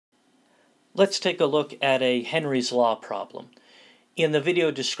Let's take a look at a Henry's Law problem. In the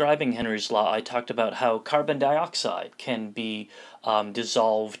video describing Henry's Law, I talked about how carbon dioxide can be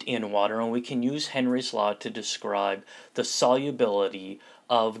dissolved in water, and we can use Henry's Law to describe the solubility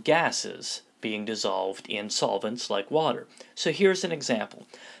of gases being dissolved in solvents like water. So here's an example.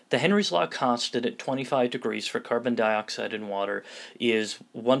 The Henry's Law constant at 25 degrees for carbon dioxide in water is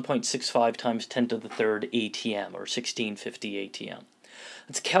 1.65 times 10 to the third ATM, or 1650 ATM.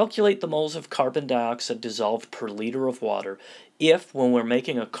 Let's calculate the moles of carbon dioxide dissolved per liter of water if, when we're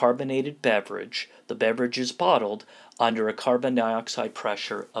making a carbonated beverage, the beverage is bottled under a carbon dioxide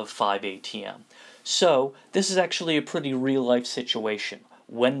pressure of 5 atm. So this is actually a pretty real-life situation.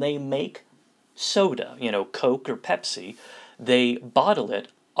 When they make soda, Coke or Pepsi, they bottle it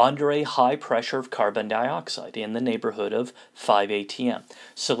under a high pressure of carbon dioxide in the neighborhood of 5 atm.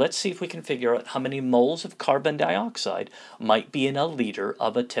 So let's see if we can figure out how many moles of carbon dioxide might be in a liter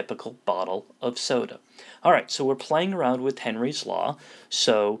of a typical bottle of soda. All right, so we're playing around with Henry's Law.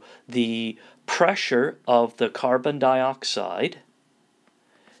 So the pressure of the carbon dioxide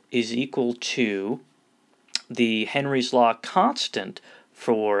is equal to the Henry's Law constant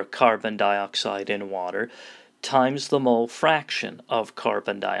for carbon dioxide in water times the mole fraction of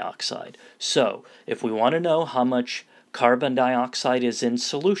carbon dioxide. So, if we want to know how much carbon dioxide is in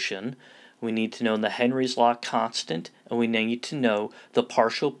solution, we need to know the Henry's Law constant, and we need to know the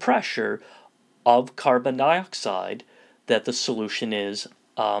partial pressure of carbon dioxide that the solution is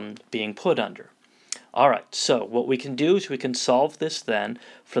being put under. Alright, so what we can do is we can solve this then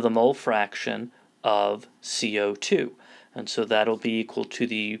for the mole fraction of CO2. And so that'll be equal to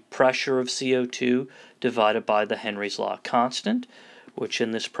the pressure of CO2 divided by the Henry's Law constant, which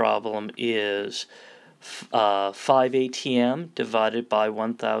in this problem is 5 atm divided by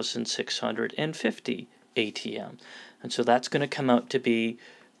 1,650 atm. And so that's going to come out to be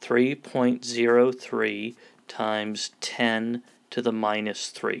 3.03 times 10 to the minus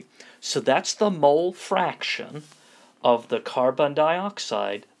 3. So that's the mole fraction of the carbon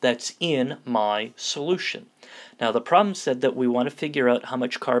dioxide that's in my solution. Now, the problem said that we want to figure out how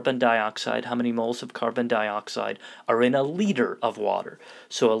much carbon dioxide, how many moles of carbon dioxide are in a liter of water.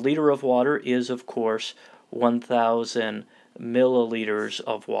 So a liter of water is, of course, 1,000 milliliters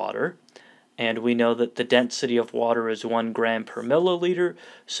of water. And we know that the density of water is 1 gram per milliliter,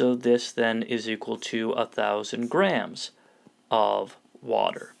 so this then is equal to 1,000 grams of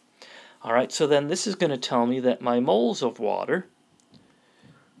water. All right, so then this is going to tell me that my moles of water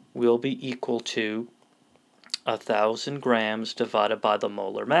will be equal to 1,000 grams divided by the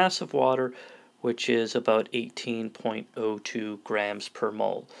molar mass of water, which is about 18.02 grams per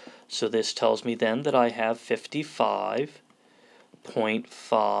mole. So this tells me then that I have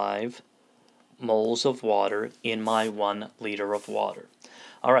 55.5 moles of water in my 1 liter of water.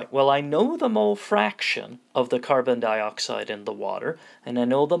 All right, well, I know the mole fraction of the carbon dioxide in the water, and I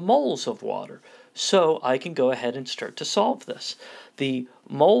know the moles of water. So I can go ahead and start to solve this. The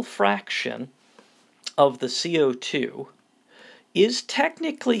mole fraction of the CO2 is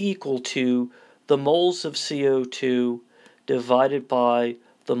technically equal to the moles of CO2 divided by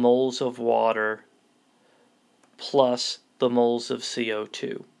the moles of water plus the moles of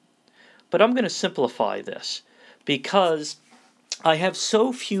CO2. But I'm going to simplify this because I have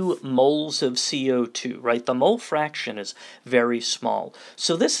so few moles of CO2, right? The mole fraction is very small.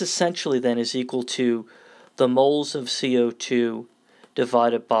 So this essentially then is equal to the moles of CO2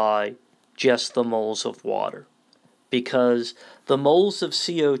 divided by just the moles of water. Because the moles of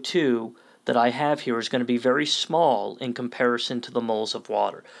CO2 that I have here is going to be very small in comparison to the moles of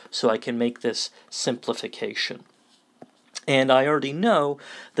water. So I can make this simplification. And I already know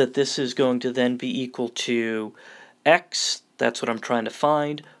that this is going to then be equal to x, that's what I'm trying to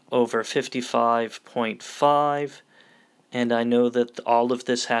find, over 55.5. And I know that all of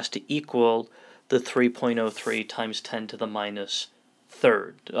this has to equal the 3.03 times 10 to the minus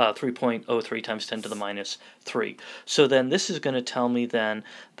third, 3.03 times 10 to the minus 3. So then this is going to tell me then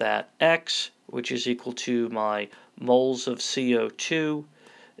that x, which is equal to my moles of CO2,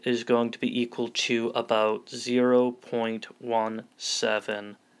 is going to be equal to about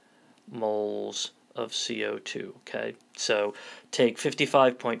 0.17 moles of CO2, okay? So take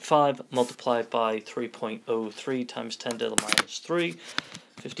 55.5, multiply it by 3.03 times 10 to the minus 3,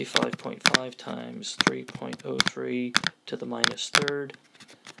 55.5 times 3.03 to the minus third.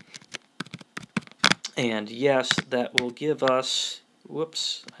 And yes, that will give us,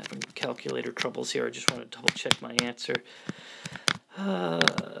 whoops, I'm having calculator troubles here, I just want to double check my answer.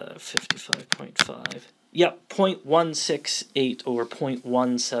 55.5 Yep, 0.168 or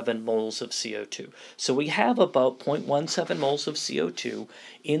 0.17 moles of CO2. So we have about 0.17 moles of CO2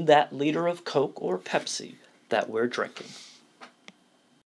 in that liter of Coke or Pepsi that we're drinking.